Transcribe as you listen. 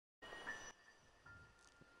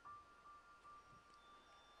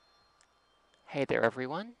Hey there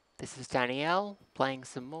everyone, this is Danielle, playing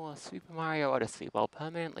some more Super Mario Odyssey while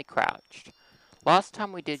permanently crouched. Last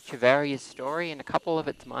time we did Shiveria's story and a couple of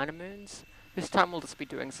its minor moons. This time we'll just be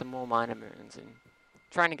doing some more minor moons and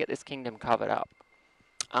trying to get this kingdom covered up.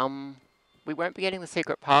 We won't be getting the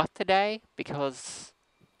secret path today because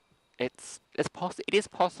it is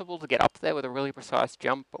possible to get up there with a really precise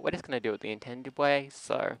jump, but we're just going to do it the intended way,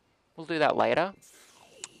 so we'll do that later.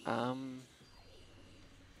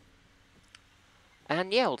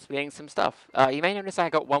 And yeah, we'll just be getting some stuff. You may notice I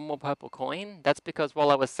got one more purple coin. That's because while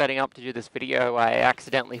I was setting up to do this video, I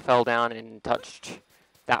accidentally fell down and touched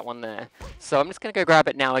that one there. So I'm just going to go grab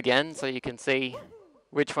it now again so you can see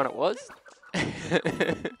which one it was.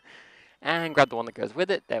 And grab the one that goes with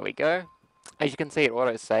it. There we go. As you can see, it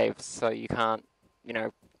auto-saves, so you can't,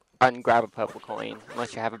 ungrab a purple coin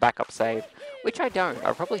unless you have a backup save. Which I don't.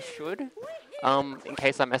 I probably should, in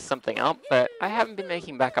case I mess something up, but I haven't been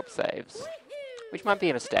making backup saves, which might be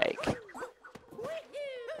a mistake.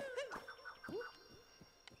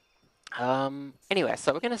 Anyway,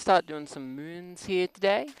 so we're going to start doing some moons here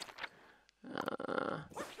today.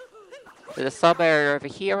 There's a sub-area over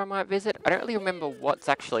here I might visit. I don't really remember what's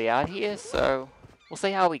actually out here, so we'll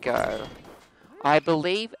see how we go. I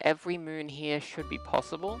believe every moon here should be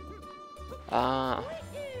possible. I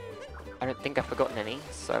don't think I've forgotten any,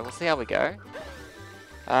 so we'll see how we go.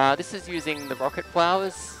 This is using the rocket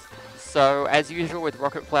flowers. So, as usual with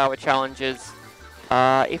rocket flower challenges,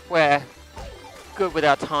 if we're good with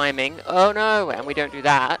our timing, oh no, and we don't do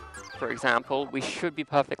that, for example, we should be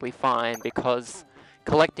perfectly fine because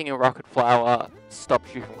collecting a rocket flower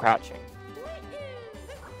stops you from crouching.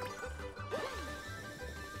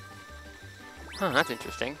 Huh, that's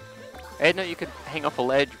interesting. I didn't know you could hang off a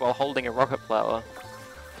ledge while holding a rocket flower.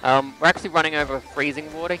 We're actually running over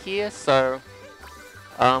freezing water here, so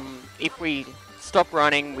if we stop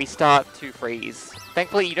running, we start to freeze.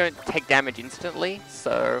 Thankfully, you don't take damage instantly,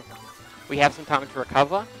 so we have some time to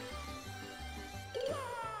recover.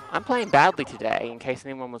 I'm playing badly today, in case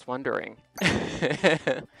anyone was wondering.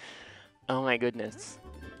 Oh my goodness.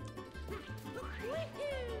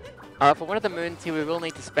 For one of the moons here, we will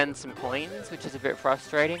need to spend some coins, which is a bit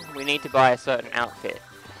frustrating. We need to buy a certain outfit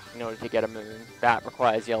in order to get a moon. That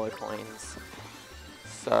requires yellow coins.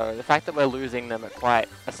 So the fact that we're losing them at quite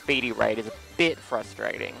a speedy rate is a bit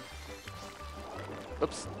frustrating.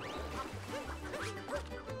 Oops.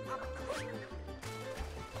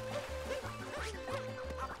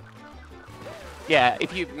 Yeah,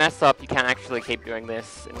 if you mess up, you can actually keep doing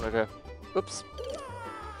this in order to... Oops.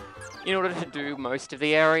 In order to do most of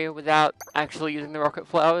the area without actually using the rocket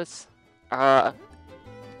flowers. I'm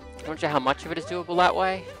not sure how much of it is doable that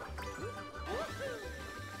way.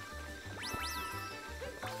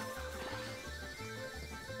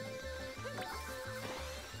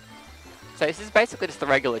 So this is basically just the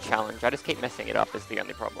regular challenge. I just keep messing it up is the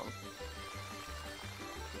only problem.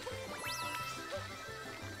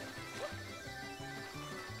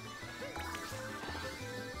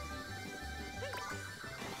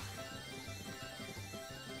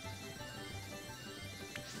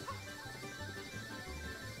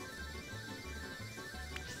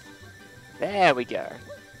 There we go.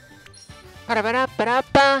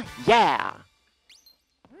 Yeah!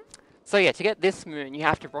 So yeah, to get this moon, you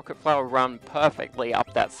have to rocket flower run perfectly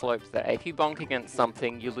up that slope there. If you bonk against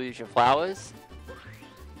something, you lose your flowers.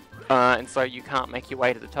 And so you can't make your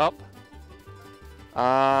way to the top.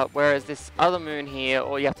 Whereas this other moon here,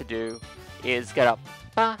 all you have to do is get up.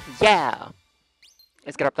 Yeah!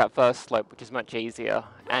 Is get up that first slope, which is much easier,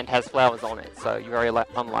 and has flowers on it, so you're very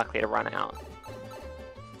unlikely to run out.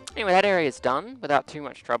 Anyway, that area is done without too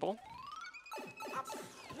much trouble.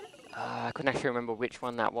 I couldn't actually remember which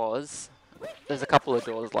one that was. There's a couple of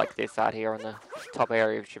doors like this out here on the top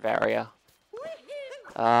area of Shiveria.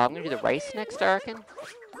 I'm going to do the race next, I reckon.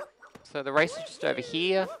 So the race is just over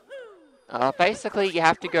here. Basically, you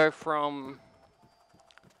have to go from...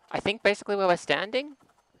 I think basically where we're standing?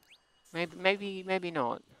 Maybe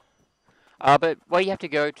not. But where you have to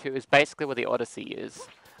go to is basically where the Odyssey is.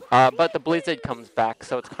 But the blizzard comes back,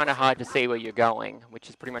 so it's kind of hard to see where you're going, which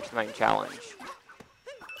is pretty much the main challenge.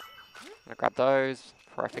 I'm gonna grab those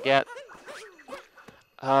before I forget.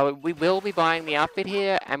 We will be buying the outfit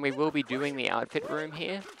here, and we will be doing the outfit room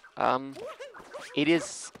here. The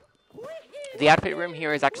outfit room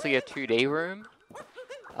here is actually a 2D room,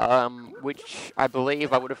 which I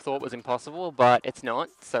believe I would have thought was impossible, but it's not,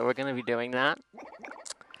 so we're going to be doing that.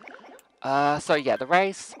 So yeah, the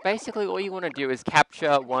race, basically all you want to do is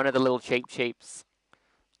capture one of the little cheeps.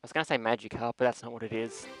 I was going to say Magikarp, but that's not what it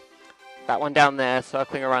is. That one down there,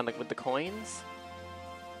 circling around with the coins.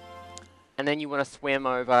 and then you want to swim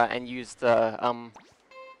over and use the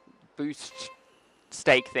boost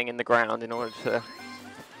stake thing in the ground in order to...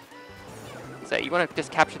 So you want to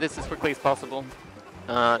just capture this as quickly as possible.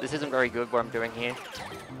 This isn't very good what I'm doing here.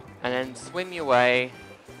 And then swim your way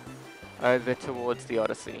over towards the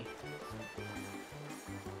Odyssey.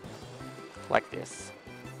 Like this.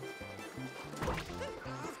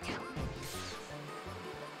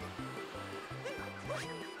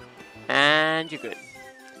 And you're good.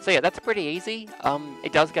 So yeah, that's pretty easy.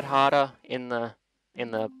 It does get harder in the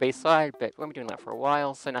B-side, but we've been doing that for a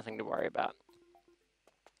while, so nothing to worry about.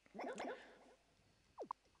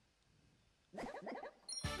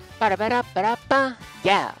 Ba-da-ba-da-ba-da-ba!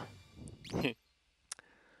 Yeah!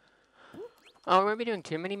 Oh, we won't be doing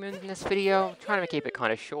too many moons in this video. I'm trying to keep it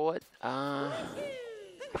kind of short. I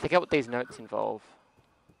forget what these notes involve.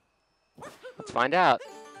 Let's find out.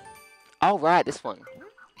 Oh, right, this one.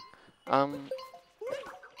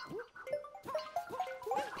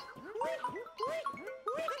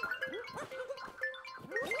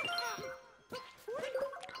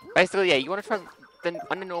 Basically, yeah, you want to try... Then,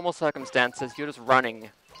 under normal circumstances, you're just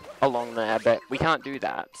running along there, but we can't do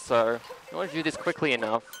that. So, in order to do this quickly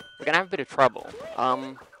enough, we're going to have a bit of trouble.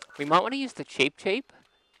 We might want to use the Cheep Cheep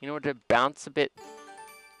in order to bounce a bit.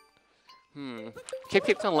 Cheep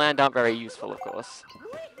Cheeps on land aren't very useful, of course.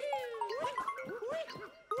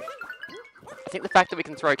 I think the fact that we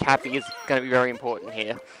can throw Cappy is going to be very important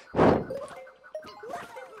here.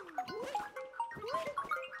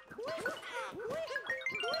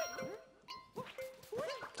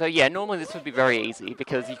 So yeah, normally this would be very easy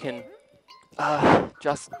because you can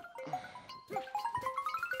just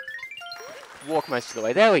walk most of the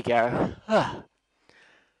way. There we go.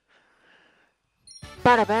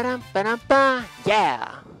 Ba-da-ba-dum-ba-dum-ba!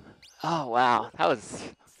 Yeah! Oh wow, that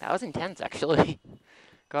was intense actually.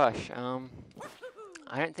 Gosh,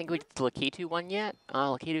 I don't think we did the Lakitu one yet.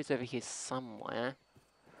 Lakitu's over here somewhere.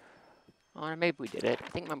 Oh, no, maybe we did it. I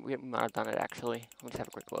think we might have done it actually. Let me just have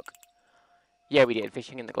a quick look. Yeah, we did,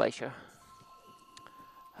 fishing in the glacier.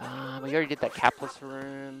 We already did that capless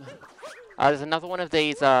room. There's another one of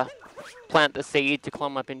these, plant the seed to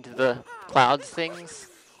climb up into the clouds things.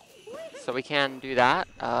 So we can do that.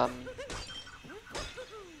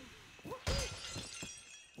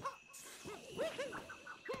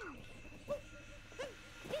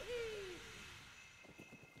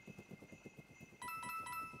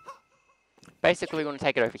 Basically, we want to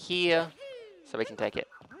take it over here, so we can take it.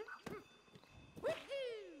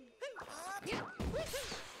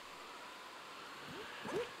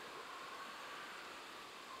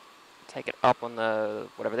 Take it up on the,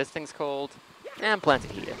 whatever this thing's called, and plant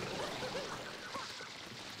it here.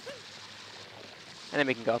 And then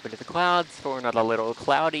we can go up into the clouds for another little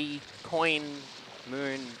cloudy coin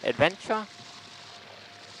moon adventure.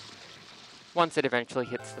 Once it eventually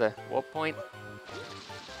hits the warp point.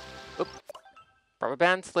 Oop. Rubber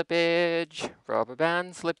band slippage, rubber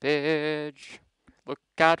band slippage. Look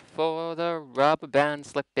out for the rubber band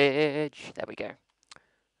slippage. There we go.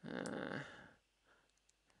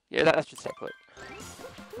 Yeah, that should stay put.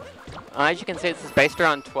 As you can see, this is based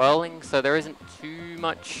around twirling, so there isn't too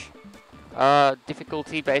much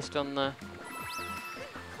difficulty based on the...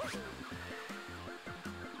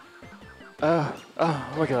 Oh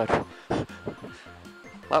my god.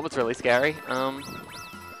 That was really scary.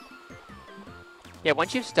 Yeah,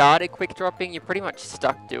 once you've started quick dropping, you're pretty much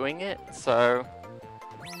stuck doing it, so...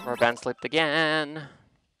 Rubber band slipped again.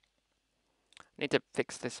 Need to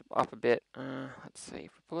fix this up a bit. Let's see, if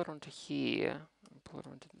we pull it onto here, and pull it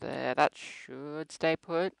onto there, that should stay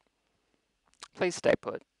put. Please stay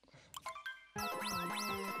put.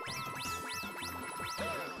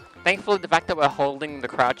 Thankfully, the fact that we're holding the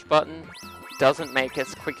crouch button doesn't make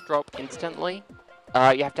us quick drop instantly.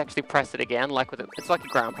 You have to actually press it again, like with it. It's like a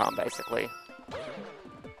ground palm, basically.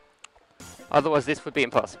 Otherwise, this would be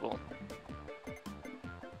impossible.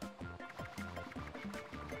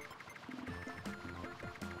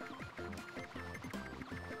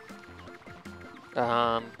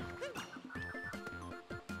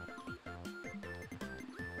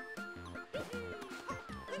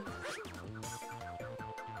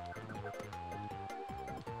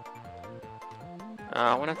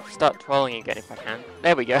 I want to start twirling again if I can.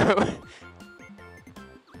 There we go.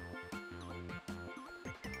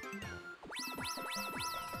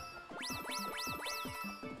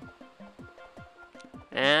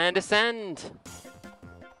 And ascend!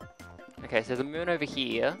 Okay, so the moon over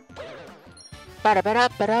here.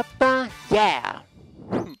 Ba-da-ba-da-ba-da-ba! Yeah!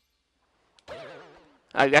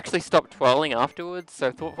 I actually stopped twirling afterwards,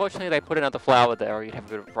 so fortunately they put another flower there or you'd have a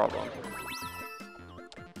bit of a problem.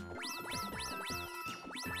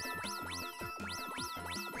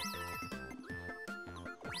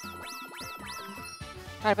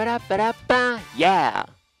 Ba-da-ba-da-ba-da-ba. Yeah!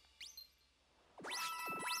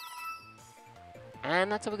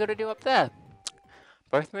 And that's what we gotta do up there.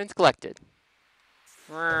 Both moons collected.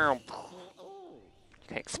 You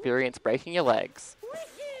can experience breaking your legs.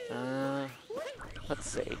 Let's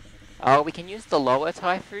see. Oh, we can use the lower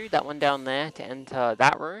Taifu, that one down there, to enter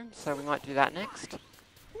that room, so we might do that next.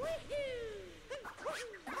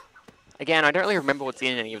 Again, I don't really remember what's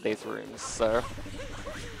in any of these rooms, so...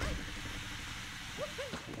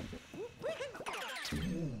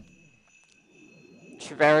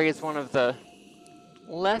 Shiveria is one of the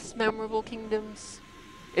less memorable kingdoms.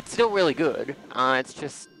 It's still really good.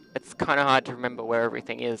 It's kind of hard to remember where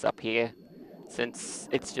everything is up here, since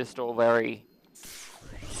it's just all very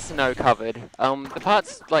snow-covered. The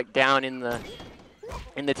parts like down in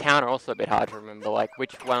the town are also a bit hard to remember, like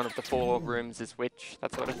which one of the 4 rooms is which,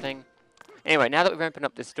 that sort of thing. Anyway, now that we've opened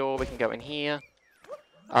up this door, we can go in here.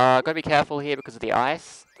 Gotta be careful here because of the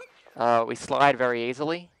ice. We slide very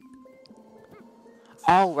easily.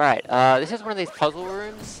 Oh, right. This is one of these puzzle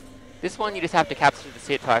rooms. This one you just have to capture the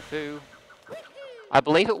Seer Taifu. I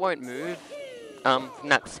believe it won't move from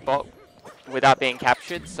that spot without being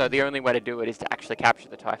captured, so the only way to do it is to actually capture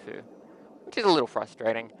the Taifu, which is a little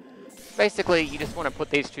frustrating. Basically, you just want to put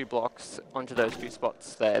these 2 blocks onto those 2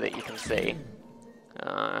 spots there that you can see.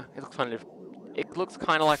 It looks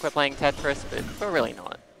kind of like we're playing Tetris, but we're really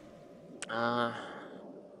not.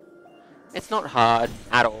 It's not hard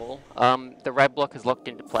at all. The red block is locked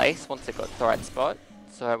into place once it got to the right spot,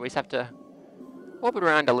 so we just have to orbit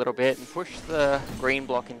around a little bit and push the green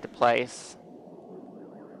block into place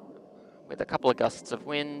with a couple of gusts of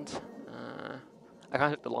wind. I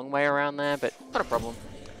can't hit the long way around there, but not a problem.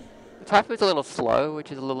 The Taifu's a little slow,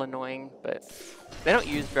 which is a little annoying, but they don't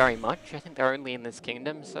use very much. I think they're only in this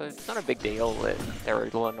kingdom, so it's not a big deal that they're a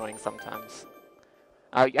little annoying sometimes.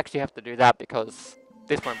 You actually have to do that because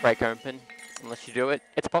this won't break open unless you do it.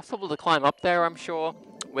 It's possible to climb up there, I'm sure,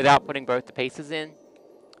 without putting both the pieces in,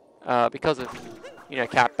 because of, you know,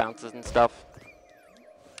 cap bounces and stuff.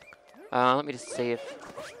 Let me just see if...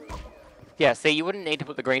 Yeah, see, you wouldn't need to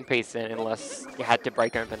put the green piece in unless you had to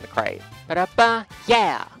break open the crate. Ba-da-ba!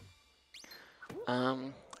 Yeah!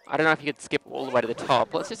 I don't know if you could skip all the way to the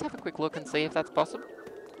top. Let's just have a quick look and see if that's possible.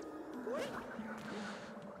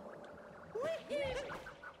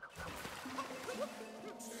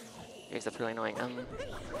 Jeez, that's really annoying.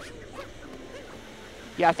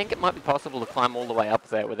 Yeah, I think it might be possible to climb all the way up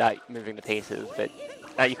there without moving the pieces, but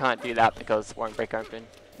you can't do that because it won't break open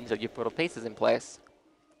until you put all the pieces in place.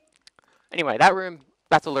 Anyway, that room,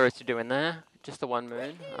 that's all there is to do in there. Just the 1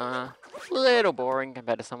 moon. Little boring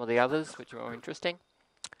compared to some of the others, which are more interesting.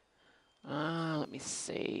 Let me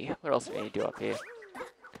see. What else do we need to do up here?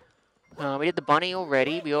 We did the bunny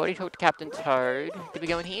already. We already talked to Captain Toad. Did we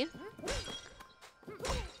go in here?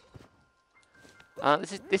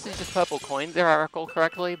 This is just purple coins, if I recall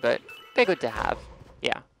correctly, but they're good to have.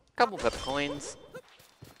 Yeah, a couple of purple coins.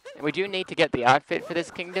 And we do need to get the outfit for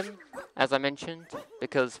this kingdom, as I mentioned,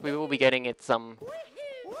 because we will be getting its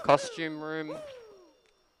costume room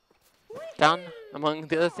done, among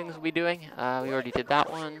the other things we'll be doing. We already did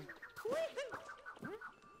that one.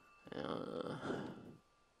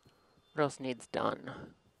 What else needs done?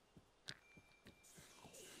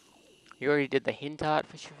 You already did the hint art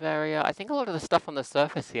for Shiveria. I think a lot of the stuff on the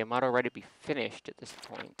surface here might already be finished at this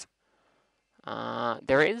point.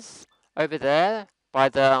 There is, over there, by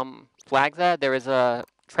the flag there is a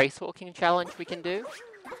trace walking challenge we can do.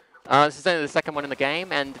 This is only the 2nd one in the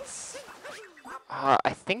game, and it's,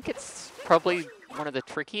 I think it's probably one of the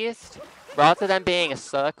trickiest. Rather than being a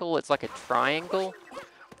circle, it's like a triangle,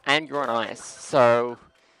 and you're on ice, so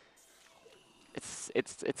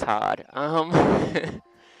it's hard.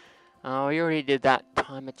 Oh, we already did that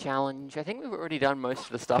timer challenge. I think we've already done most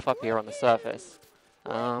of the stuff up here on the surface.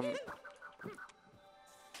 Let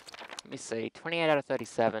me see, 28 out of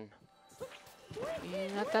 37.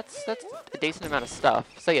 Yeah, that's a decent amount of stuff.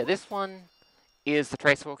 So yeah, this one is the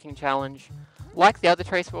trace walking challenge. Like the other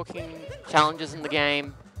trace walking challenges in the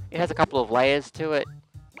game, it has a couple of layers to it.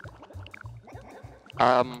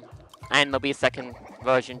 And there'll be a 2nd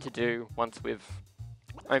version to do once we've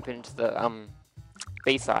opened the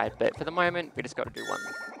B-side, but for the moment, we just got to do 1.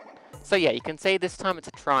 So yeah, you can see this time it's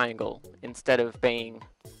a triangle instead of being...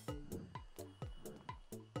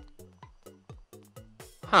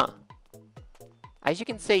 Huh. As you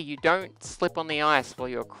can see, you don't slip on the ice while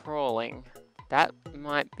you're crawling. That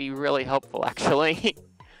might be really helpful, actually.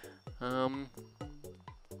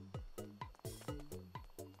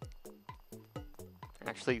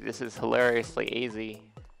 Actually, this is hilariously easy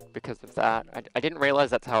because of that. I didn't realize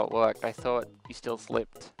that's how it worked. I thought you still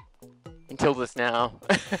slipped until this now.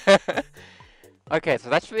 Okay, so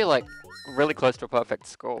that should be like really close to a perfect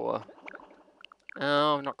score.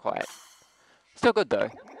 Oh, not quite. Still good though.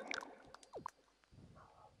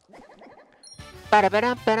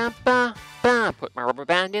 Ba-da-ba-da-ba-da-ba-ba. Put my rubber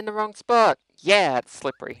band in the wrong spot. Yeah, it's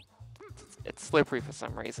slippery. It's slippery for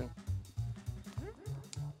some reason.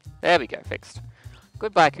 There we go, fixed.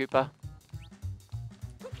 Goodbye, Koopa.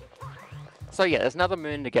 So yeah, there's another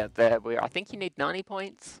moon to get there where I think you need 90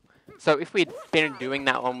 points. So if we'd been doing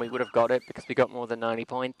that one, we would have got it because we got more than 90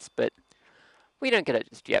 points, but we don't get it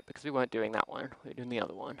just yet because we weren't doing that one. We're doing the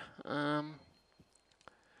other one.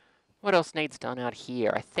 What else needs done out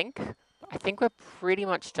here? I think we're pretty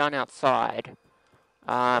much done outside.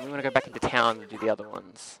 We want to go back into town to do the other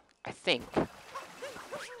ones. I think.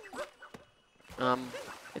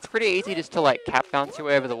 It's pretty easy just to like cap bounce your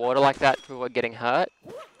way over the water like that to avoid getting hurt.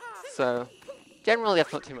 So generally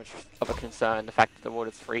that's not too much of a concern, the fact that the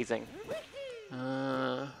water's freezing.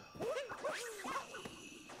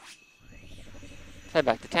 Head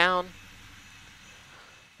back to town.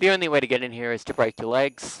 The only way to get in here is to break your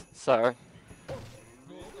legs, so...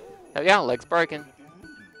 There we are, legs broken.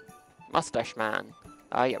 Mustache man.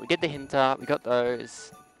 Yeah, we did the hinter, we got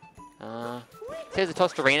those. There's a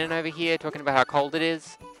Tostarena over here talking about how cold it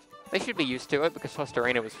is. They should be used to it because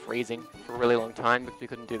Tostarena was freezing for a really long time because we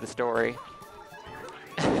couldn't do the story.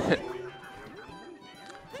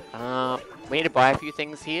 We need to buy a few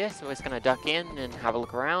things here, so we're just going to duck in and have a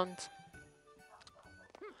look around.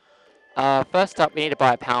 First up, we need to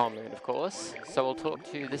buy a power moon, of course. So we'll talk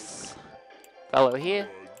to this fellow here.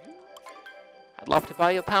 I'd love to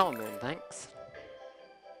buy your power moon, thanks.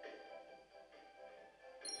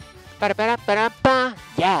 Ba-da-ba-da-ba-da-ba!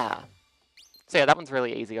 Yeah! So yeah, that one's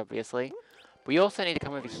really easy, obviously. We also need to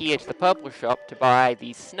come over here to the purple shop to buy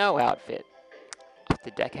the snow outfit. After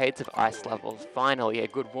decades of ice levels, finally a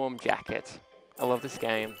good warm jacket. I love this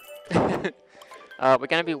game. We're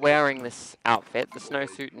going to be wearing this outfit, the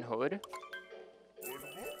snowsuit and hood.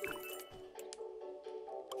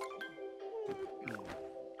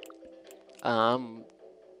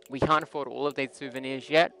 We can't afford all of these souvenirs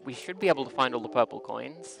yet. We should be able to find all the purple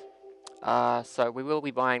coins. So we will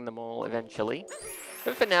be buying them all eventually.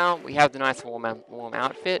 But for now, we have the nice warm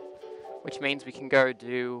outfit, which means we can go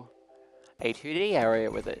do a 2D area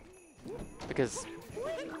with it. Because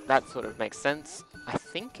that sort of makes sense. I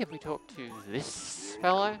think if we talk to this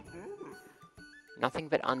fellow... Nothing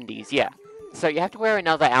but undies, yeah. So you have to wear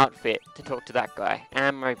another outfit to talk to that guy.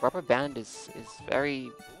 And my rubber band is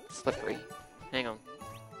very slippery. Hang on.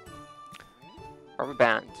 Rubber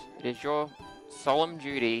band. It is your solemn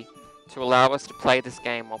duty to allow us to play this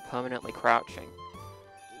game while permanently crouching.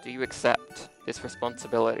 Do you accept this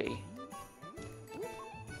responsibility?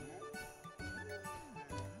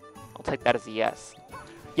 I'll take that as a yes.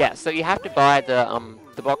 Yeah, so you have to buy the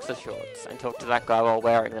boxer shorts and talk to that guy while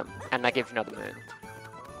wearing them, and that gives you another moon.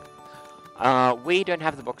 We don't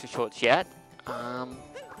have the boxer shorts yet.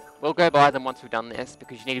 We'll go buy them once we've done this,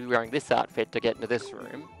 because you need to be wearing this outfit to get into this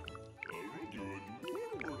room.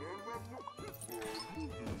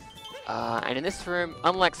 And in this room,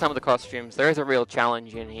 unlike some of the costumes, there is a real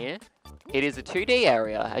challenge in here. It is a 2D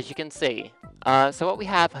area, as you can see. So what we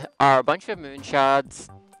have are a bunch of moon shards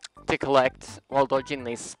to collect while dodging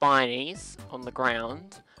these spinies on the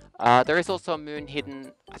ground. There is also a moon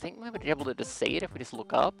hidden. I think we might be able to just see it if we just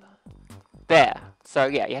look up. There. So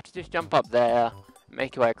yeah, you have to just jump up there,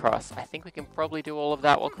 make your way across. I think we can probably do all of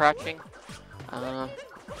that while crouching.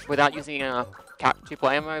 Without using a Cap 2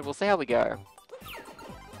 player mode. We'll see how we go.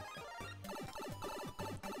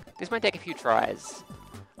 This might take a few tries.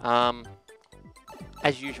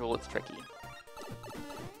 As usual, it's tricky.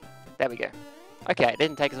 There we go. Okay, it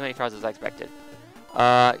didn't take as many tries as I expected.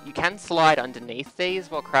 You can slide underneath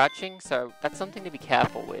these while crouching, so that's something to be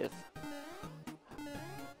careful with.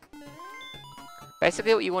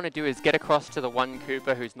 Basically what you want to do is get across to the one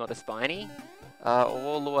Koopa who's not a spiny,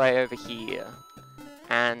 all the way over here,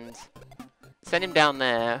 and send him down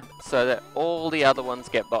there so that all the other ones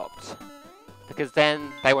get bopped. Because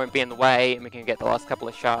then they won't be in the way and we can get the last couple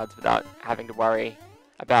of shards without having to worry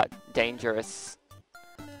about dangerous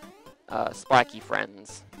spiky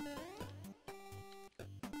friends.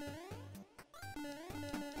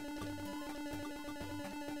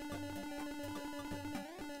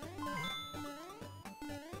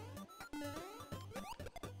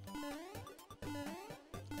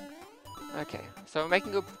 Okay, so we're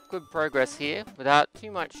making good progress here. Without too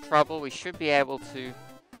much trouble, we should be able to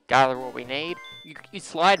gather what we need. You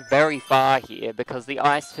slide very far here because the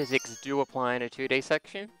ice physics do apply in a 2D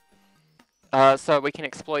section. So we can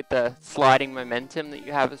exploit the sliding momentum that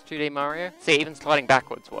you have as 2D Mario. See, even sliding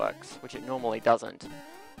backwards works, which it normally doesn't.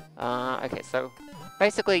 Okay, so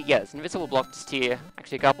basically, yeah, there's invisible blocks here,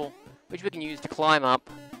 actually a couple, which we can use to climb up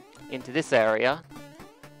into this area.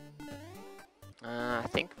 I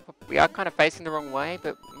think we are kind of facing the wrong way,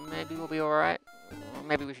 but maybe we'll be alright. Or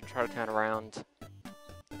maybe we should try to turn around.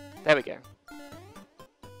 There we go.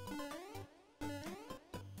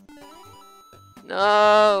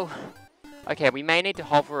 No! Okay, we may need to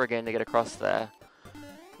hover again to get across there,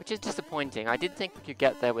 which is disappointing. I did think we could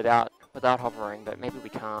get there without hovering, but maybe we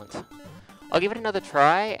can't. I'll give it another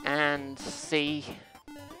try and see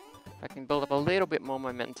if I can build up a little bit more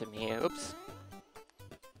momentum here. Oops.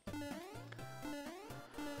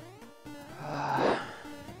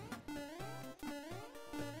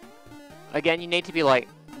 Again, you need to be like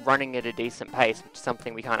running at a decent pace, which is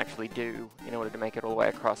something we can't actually do in order to make it all the way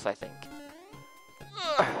across, I think.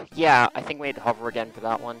 Yeah, I think we need to hover again for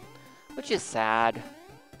that one, which is sad.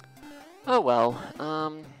 Oh well.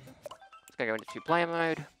 Let's go into 2-player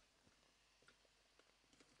mode.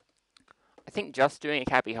 I think just doing a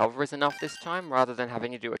Cappy hover is enough this time, rather than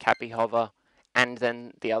having to do a Cappy hover and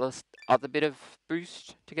then the other bit of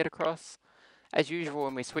boost to get across. As usual,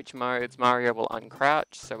 when we switch modes, Mario will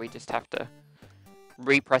uncrouch, so we just have to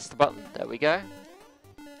re-press the button. There we go.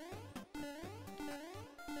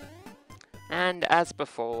 And as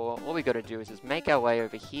before, all we got to do is just make our way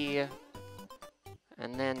over here,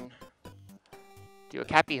 and then do a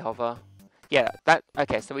Cappy hover. Yeah,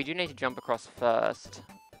 okay, so we do need to jump across first.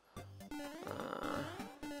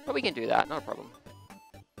 But we can do that, not a problem.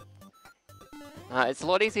 It's a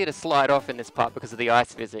lot easier to slide off in this part because of the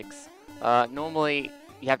ice physics. Normally,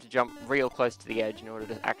 you have to jump real close to the edge in order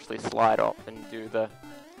to actually slide off and do the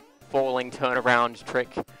falling turnaround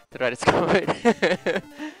trick that I discovered.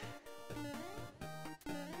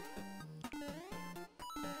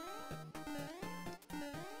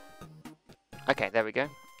 Okay, there we go.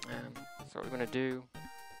 So what we're going to do...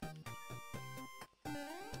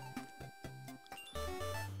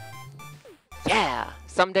 Yeah!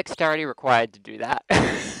 Some dexterity required to do that.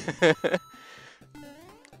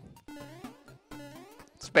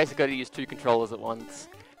 It's basically to use 2 controllers at once.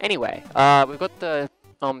 Anyway, we've got the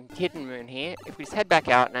hidden moon here. If we just head back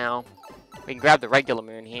out now, we can grab the regular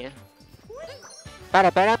moon here.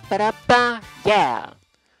 Ba-da-ba-da-ba-da-ba! Yeah!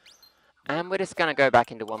 And we're just going to go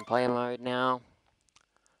back into 1-player mode now.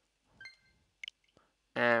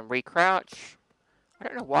 And re-crouch. I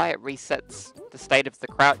don't know why it resets the state of the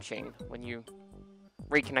crouching when you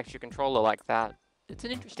reconnect your controller like that. It's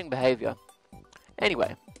an interesting behavior.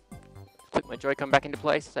 Anyway, click my Joy-Con back into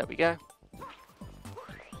place. There we go.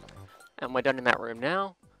 And we're done in that room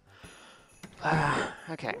now.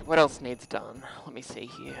 Okay, what else needs done? Let me see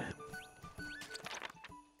here.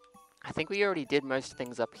 I think we already did most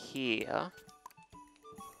things up here.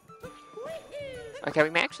 Okay, we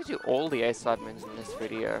may actually do all the A-side moons in this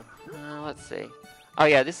video. Let's see. Oh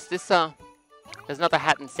yeah, there's another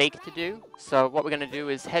hat and seek to do. So what we're going to do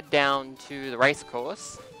is head down to the race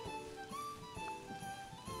course.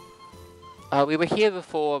 We were here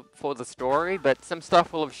before for the story, but some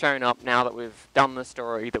stuff will have shown up now that we've done the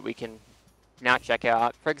story that we can now check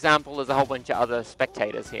out. For example, there's a whole bunch of other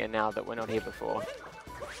spectators here now that were not here before.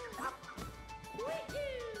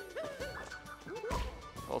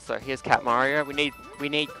 Also, here's Cat Mario. We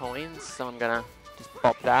need coins, so I'm gonna just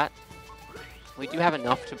pop that. We do have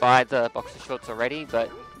enough to buy the box of shorts already, but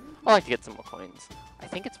I'd like to get some more coins. I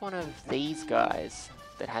think it's one of these guys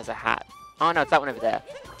that has a hat. Oh no, it's that one over there.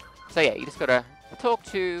 So yeah, you just gotta talk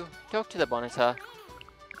to the monitor.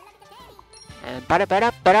 And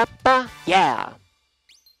ba-da-ba-da-ba-da-ba, yeah!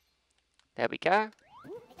 There we go.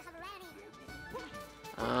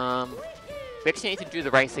 We actually need to do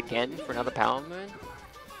the race again for another Power Moon.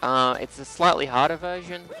 It's a slightly harder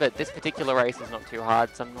version, but this particular race is not too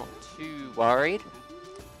hard, so I'm not too worried.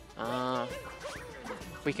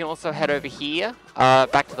 We can also head over here,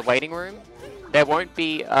 back to the waiting room. There won't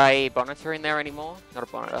be a Bonitor in there anymore. Not a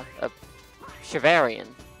Bonitor, a Shiverian.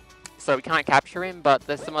 So we can't capture him, but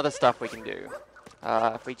there's some other stuff we can do.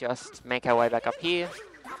 If we just make our way back up here.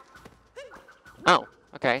 Oh,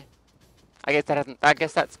 okay. I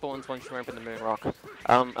guess that spawns once you open the moon rock.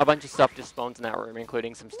 A bunch of stuff just spawns in that room,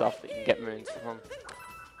 including some stuff that you can get moons from.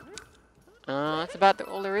 That's about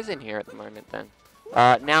all there is in here at the moment then.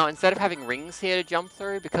 Now, instead of having rings here to jump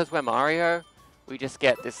through, because we're Mario, we just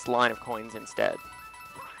get this line of coins instead.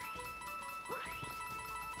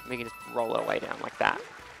 We can just roll our way down like that.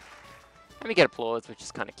 And we get applause, which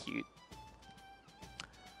is kind of cute.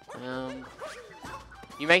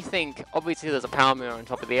 You may think, obviously there's a Power Moon on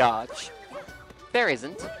top of the arch. There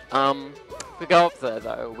isn't. we go up there,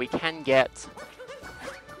 though, we can get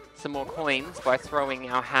some more coins by throwing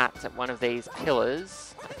our hat at one of these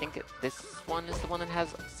pillars. I think this one is the one that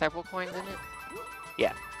has several coins in it.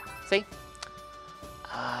 Yeah. See?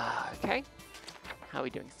 Okay. How are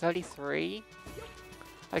we doing? 33.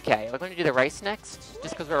 Okay, we're going to do the race next,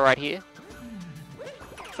 just because we're right here.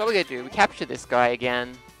 So what we're going to do, we capture this guy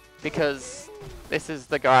again, because this is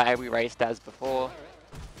the guy we raced as before.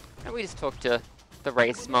 And we just talk to the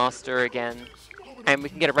race master again, and we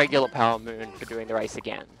can get a regular power moon for doing the race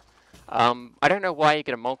again. I don't know why you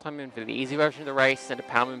get a multi-moon for the easy version of the race and a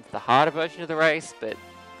power moon for the harder version of the race, but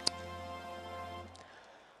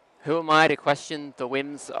who am I to question the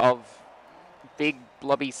whims of big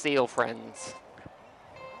blobby seal friends?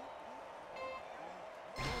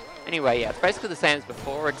 Anyway, yeah, it's basically the same as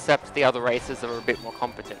before, except the other races are a bit more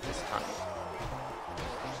competent this time.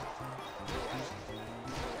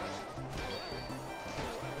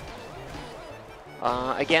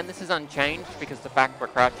 Again, this is unchanged because the fact we're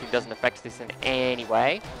crouching doesn't affect this in any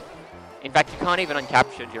way. In fact, you can't even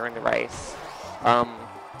uncapture during the race. I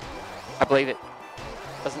believe it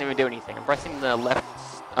doesn't even do anything. I'm pressing the left,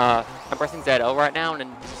 I'm pressing ZL right now,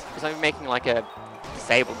 and it's only making like a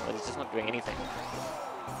disable mode. It's just not doing anything.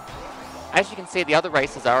 As you can see, the other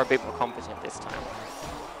races are a bit more competent this time,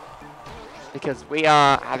 because we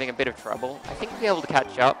are having a bit of trouble. I think we'll be able to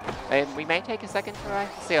catch up, and we may take a second try.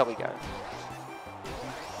 We'll see how we go.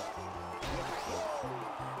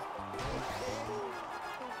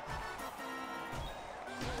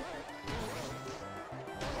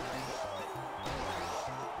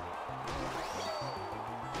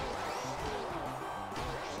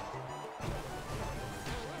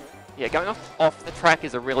 Yeah, going off the track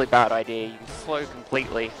is a really bad idea. You can slow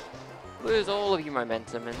completely, lose all of your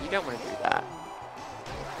momentum, and you don't want to do that.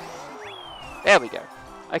 There we go.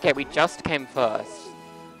 Okay, we just came first.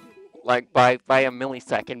 Like, by a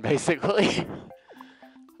millisecond, basically.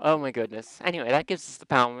 Oh my goodness. Anyway, that gives us the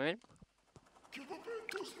power moon.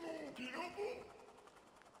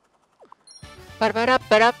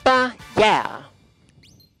 Ba-da-ba-da-ba-da-ba! Yeah!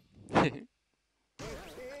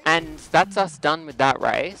 And that's us done with that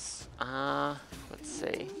race. Let's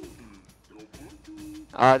see.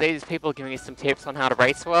 These people are giving us some tips on how to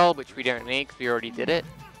race well, which we don't need because we already did it.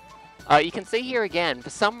 You can see here again, for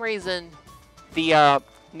some reason, the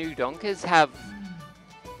new Donkers have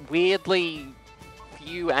weirdly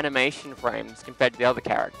few animation frames compared to the other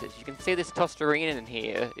characters. You can see this Tostarine in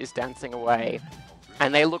here is dancing away,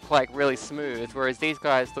 and they look like really smooth, whereas these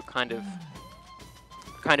guys look kind of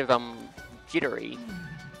jittery.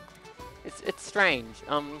 It's strange.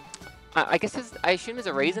 I guess I assume there's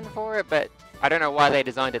a reason for it, but I don't know why they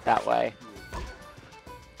designed it that way.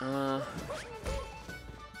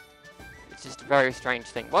 It's just a very strange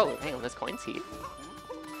thing. Whoa, hang on, there's coins here.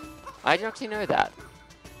 I didn't actually know that.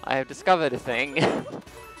 I have discovered a thing.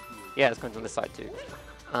 Yeah, there's coins on this side too.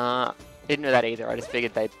 Didn't know that either, I just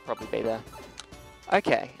figured they'd probably be there.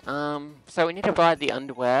 Okay, so we need to buy the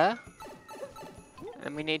underwear.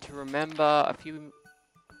 And we need to remember a few...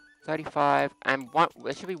 35, and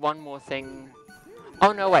there should be one more thing.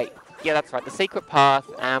 Oh no, wait. Yeah, that's right. The secret path,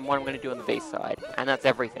 and what I'm going to do on the B side. And that's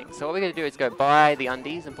everything. So what we're going to do is go buy the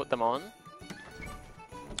undies and put them on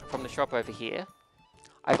from the shop over here.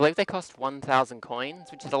 I believe they cost 1,000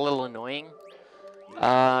 coins, which is a little annoying.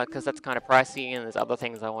 Because that's kind of pricey, and there's other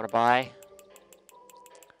things I want to buy.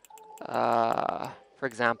 For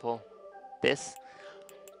example, this.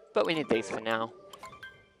 But we need these for now.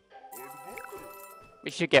 We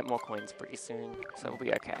should get more coins pretty soon, so we'll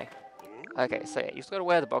be okay. Okay, so yeah, you just gotta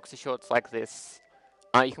wear the boxer shorts like this.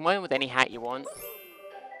 You can wear them with any hat you want.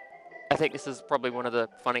 I think this is probably one of the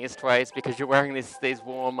funniest ways because you're wearing this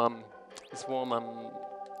warm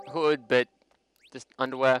hood, but just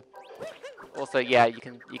underwear. Also, yeah, you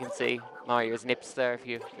can see Mario's nips there if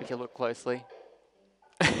you look closely.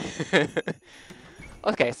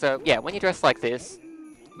 Okay, so yeah, when you dress like this,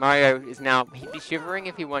 Mario is now he'd be shivering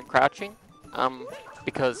if he weren't crouching.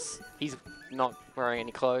 Because he's not wearing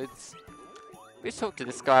any clothes. We just talk to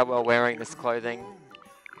this guy while wearing this clothing.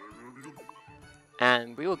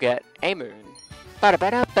 And we will get a moon.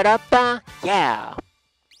 Ba-da-ba-da-ba-da-ba! Yeah!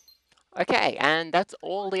 Okay, and that's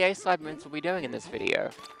all the A-side moons we'll be doing in this video.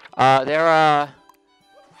 There are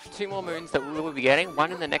 2 more moons that we will be getting.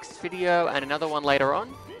 One in the next video and another one later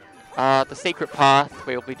on. The secret path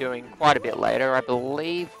we will be doing quite a bit later. I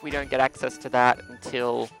believe we don't get access to that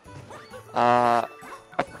until...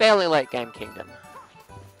 a fairly late game kingdom.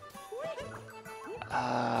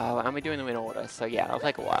 And we're doing them in order, so yeah, it'll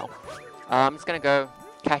take a while. I'm just gonna go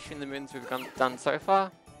cash in the moons we've done so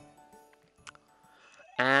far.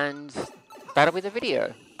 And that'll be the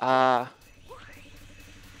video.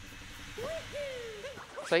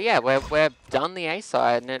 So yeah, we're done the A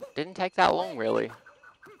side, and it didn't take that long, really.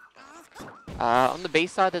 On the B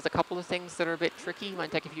side, there's a couple of things that are a bit tricky,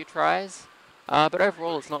 might take a few tries. But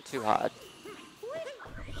overall, it's not too hard.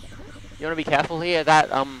 You want to be careful here, that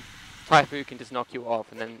Typhoon can just knock you off,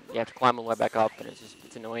 and then you have to climb all the way back up, and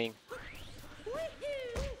it's annoying.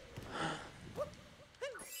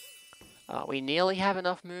 We nearly have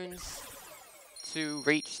enough moons to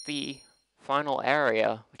reach the final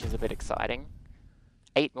area, which is a bit exciting.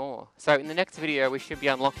 8 more. So in the next video, we should be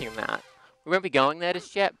unlocking that. We won't be going there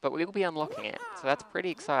just yet, but we will be unlocking it, so that's pretty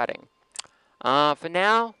exciting. For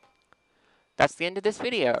now, that's the end of this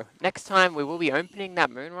video. Next time, we will be opening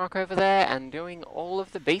that moon rock over there and doing all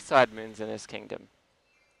of the B-side moons in this kingdom.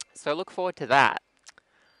 So look forward to that.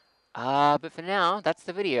 But for now, that's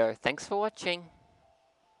the video. Thanks for watching.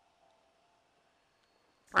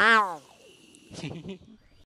 Wow.